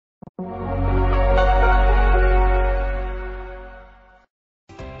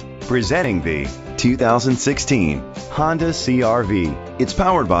Presenting the 2016 Honda CR-V. It's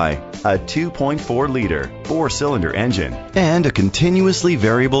powered by a 2.4-liter 4-cylinder engine and a continuously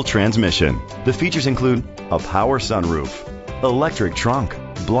variable transmission. The features include a power sunroof, electric trunk,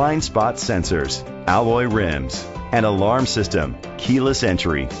 blind spot sensors, alloy rims, an alarm system, keyless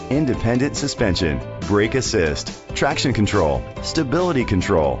entry, independent suspension, brake assist, traction control, stability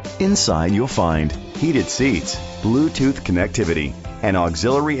control. Inside you'll find heated seats, Bluetooth connectivity, an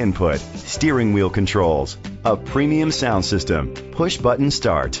auxiliary input, steering wheel controls, a premium sound system, push button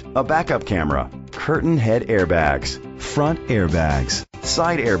start, a backup camera, curtain head airbags, front airbags,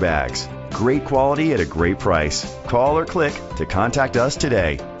 side airbags. Great quality at a great price. Call or click to contact us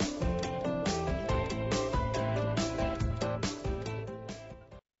today.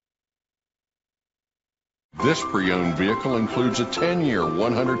 This pre-owned vehicle includes a 10-year,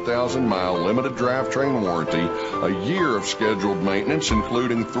 100,000-mile limited drivetrain warranty, a year of scheduled maintenance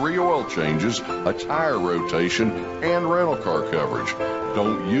including 3 oil changes, a tire rotation, and rental car coverage.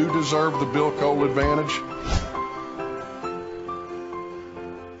 Don't you deserve the Bill Cole advantage?